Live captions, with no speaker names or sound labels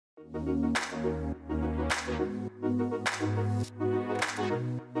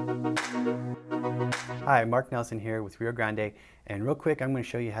Hi, Mark Nelson here with Rio Grande, and real quick I'm going to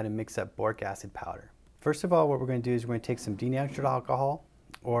show you how to mix up boric acid powder. First of all, what we're going to do is we're going to take some denatured alcohol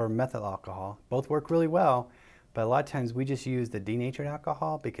or methyl alcohol. Both work really well, but a lot of times we just use the denatured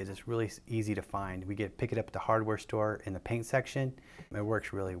alcohol because it's really easy to find. We pick it up at the hardware store in the paint section. It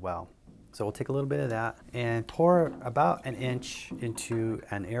works really well. So we'll take a little bit of that and pour about an inch into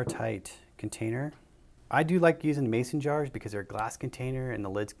an airtight container. I do like using mason jars because they're a glass container and the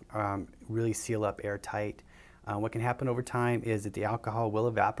lids really seal up airtight. What can happen over time is that the alcohol will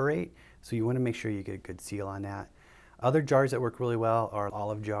evaporate, so you want to make sure you get a good seal on that. Other jars that work really well are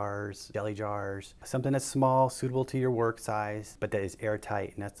olive jars, jelly jars, something that's small, suitable to your work size, but that is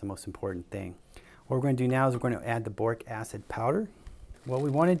airtight, and that's the most important thing. What we're going to do now is we're going to add the boric acid powder. What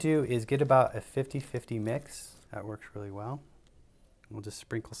we want to do is get about a 50-50 mix. That works really well. We'll just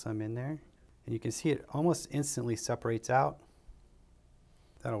sprinkle some in there. And you can see it almost instantly separates out.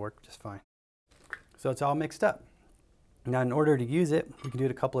 That'll work just fine. So it's all mixed up. Now in order to use it, we can do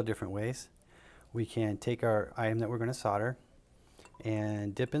it a couple of different ways. We can take our item that we're going to solder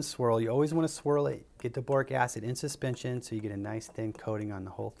and dip and swirl. You always want to swirl it, get the boric acid in suspension so you get a nice thin coating on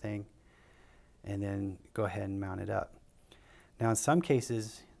the whole thing, and then go ahead and mount it up. Now in some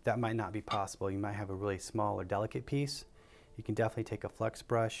cases that might not be possible. You might have a really small or delicate piece. You can definitely take a flux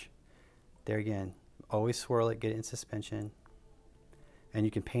brush. There again, always swirl it, get it in suspension, and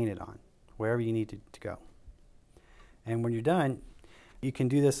you can paint it on wherever you need to go. And when you're done, you can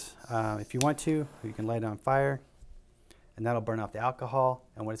do this if you want to. You can light it on fire, and that'll burn off the alcohol,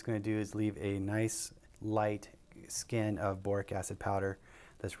 and what it's going to do is leave a nice light skin of boric acid powder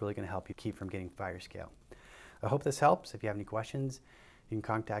that's really going to help you keep from getting fire scale. I hope this helps. If you have any questions, you can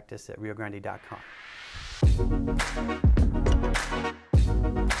contact us at riogrande.com.